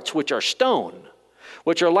hearts, which are stone,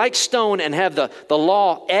 which are like stone and have the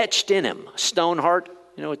law etched in them. Stone heart.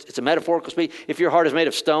 You know, it's a metaphorical speech. If your heart is made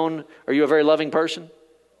of stone, are you a very loving person?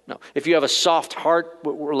 No. If you have a soft heart,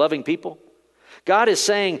 we're loving people. God is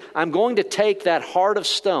saying, I'm going to take that heart of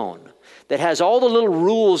stone that has all the little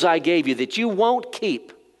rules I gave you that you won't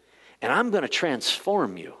keep, and I'm going to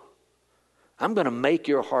transform you. I'm going to make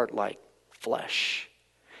your heart like flesh,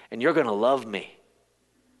 and you're going to love me.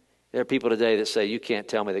 There are people today that say, you can't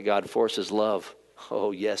tell me that God forces love.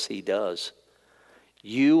 Oh, yes, he does.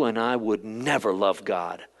 You and I would never love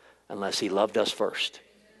God unless he loved us first.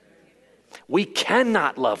 We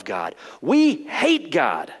cannot love God. We hate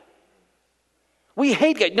God. We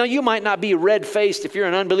hate God. Now, you might not be red-faced if you're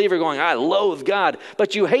an unbeliever going, I loathe God.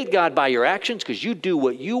 But you hate God by your actions because you do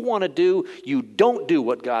what you want to do. You don't do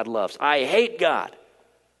what God loves. I hate God.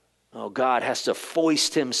 Oh, God has to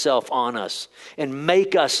foist himself on us and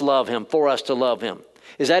make us love him for us to love him.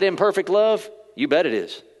 Is that imperfect love? You bet it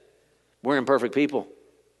is. We're imperfect people.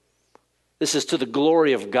 This is to the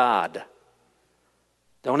glory of God.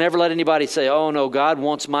 Don't ever let anybody say, oh no, God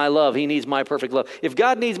wants my love. He needs my perfect love. If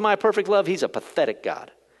God needs my perfect love, he's a pathetic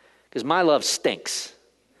God. Because my love stinks.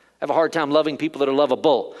 I have a hard time loving people that are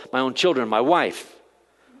lovable. My own children, my wife.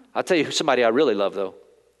 I'll tell you somebody I really love though.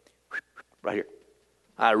 Right here.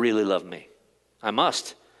 I really love me. I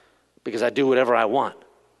must. Because I do whatever I want.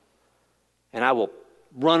 And I will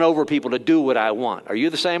run over people to do what I want. Are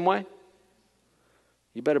you the same way?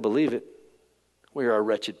 You better believe it. We are a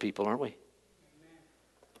wretched people, aren't we?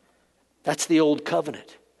 That's the old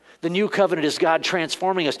covenant. The new covenant is God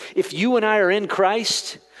transforming us. If you and I are in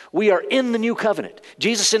Christ, we are in the new covenant.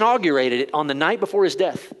 Jesus inaugurated it on the night before his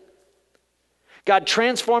death. God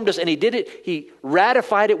transformed us and he did it. He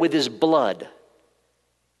ratified it with his blood.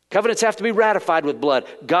 Covenants have to be ratified with blood.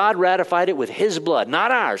 God ratified it with his blood,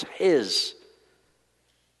 not ours, his.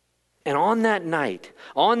 And on that night,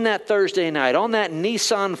 on that Thursday night, on that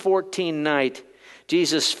Nisan 14 night,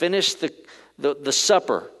 Jesus finished the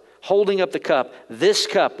supper, holding up the cup, this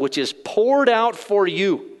cup which is poured out for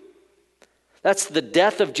you. That's the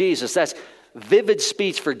death of Jesus. That's vivid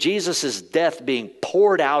speech for Jesus' death being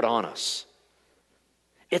poured out on us.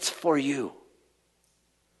 It's for you.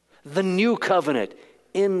 The new covenant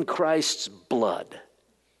in Christ's blood.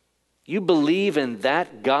 You believe in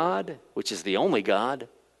that God, which is the only God.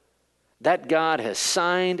 That God has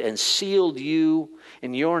signed and sealed you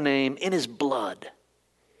in your name in his blood.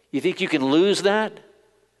 You think you can lose that?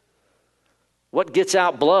 What gets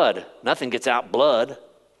out blood? Nothing gets out blood.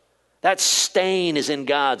 That stain is in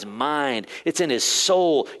God's mind. It's in his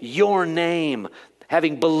soul. Your name,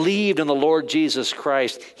 having believed in the Lord Jesus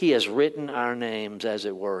Christ, he has written our names, as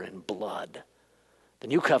it were, in blood. The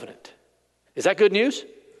new covenant. Is that good news?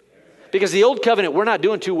 Because the old covenant, we're not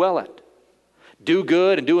doing too well at. Do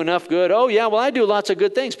good and do enough good. Oh yeah, well I do lots of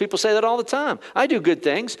good things. People say that all the time. I do good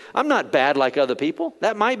things. I'm not bad like other people.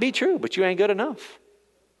 That might be true, but you ain't good enough.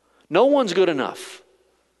 No one's good enough.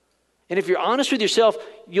 And if you're honest with yourself,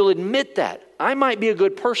 you'll admit that. I might be a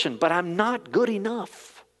good person, but I'm not good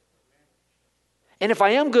enough. And if I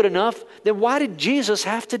am good enough, then why did Jesus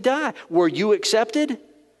have to die? Were you accepted?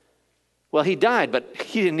 Well, he died, but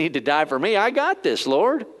he didn't need to die for me. I got this,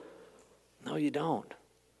 Lord. No, you don't.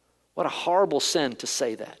 What a horrible sin to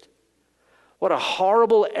say that. What a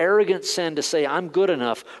horrible, arrogant sin to say, I'm good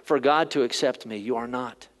enough for God to accept me. You are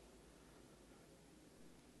not.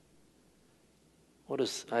 What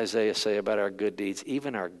does Isaiah say about our good deeds?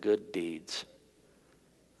 Even our good deeds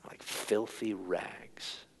are like filthy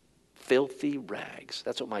rags. Filthy rags.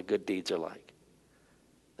 That's what my good deeds are like.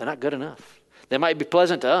 They're not good enough. They might be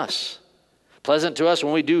pleasant to us. Pleasant to us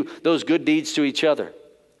when we do those good deeds to each other.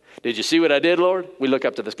 Did you see what I did, Lord? We look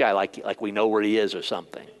up to this guy like we know where he is or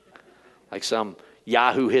something. Like some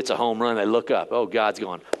Yahoo hits a home run, they look up. Oh, God's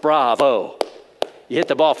going, bravo. You hit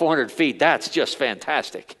the ball 400 feet. That's just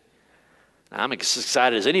fantastic. Now, I'm as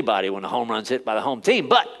excited as anybody when the home run's hit by the home team,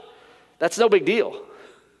 but that's no big deal.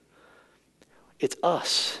 It's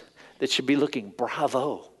us that should be looking,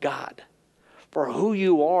 bravo, God, for who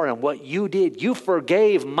you are and what you did. You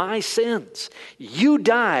forgave my sins. You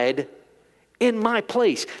died in my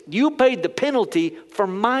place. You paid the penalty for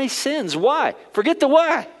my sins. Why? Forget the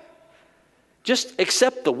why. Just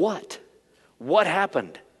accept the what. What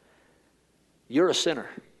happened? You're a sinner.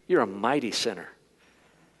 You're a mighty sinner.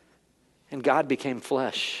 And God became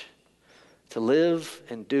flesh to live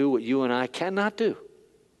and do what you and I cannot do.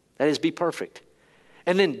 That is, be perfect.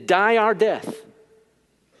 And then die our death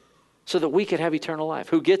so that we can have eternal life.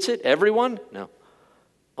 Who gets it? Everyone? No.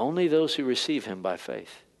 Only those who receive him by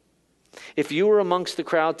faith. If you are amongst the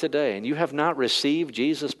crowd today and you have not received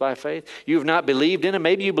Jesus by faith, you have not believed in him,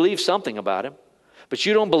 maybe you believe something about him, but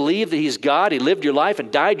you don't believe that he's God, he lived your life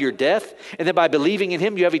and died your death, and that by believing in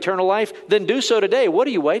him you have eternal life, then do so today. What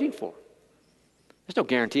are you waiting for? There's no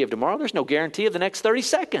guarantee of tomorrow. There's no guarantee of the next 30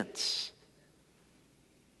 seconds.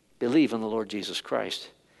 Believe in the Lord Jesus Christ,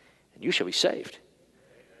 and you shall be saved.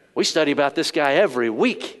 We study about this guy every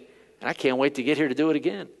week, and I can't wait to get here to do it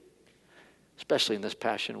again. Especially in this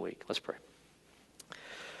Passion Week. Let's pray.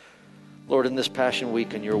 Lord, in this Passion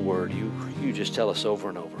Week in your word, you just tell us over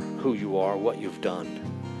and over who you are, what you've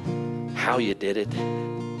done, how you did it,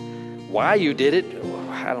 why you did it.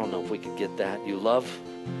 I don't know if we could get that. You love.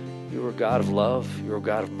 You are a God of love. You're a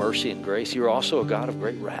God of mercy and grace. You're also a God of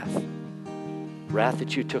great wrath. Wrath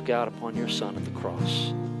that you took out upon your Son at the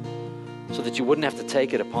cross so that you wouldn't have to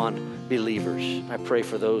take it upon believers. I pray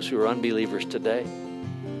for those who are unbelievers today,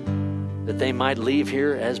 that they might leave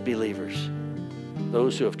here as believers,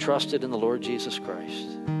 those who have trusted in the Lord Jesus Christ.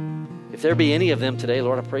 If there be any of them today,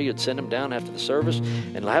 Lord, I pray you'd send them down after the service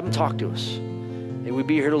and have them talk to us. May we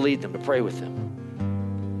be here to lead them, to pray with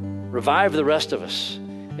them. Revive the rest of us.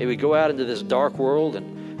 May we go out into this dark world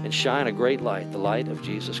and shine a great light, the light of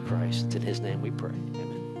Jesus Christ. It's in his name we pray.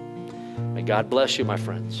 Amen. May God bless you, my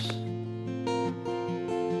friends.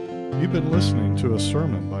 You've been listening to a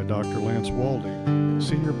sermon by Dr. Lance Waldy,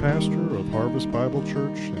 Senior Pastor of Harvest Bible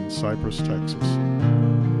Church in Cypress, Texas.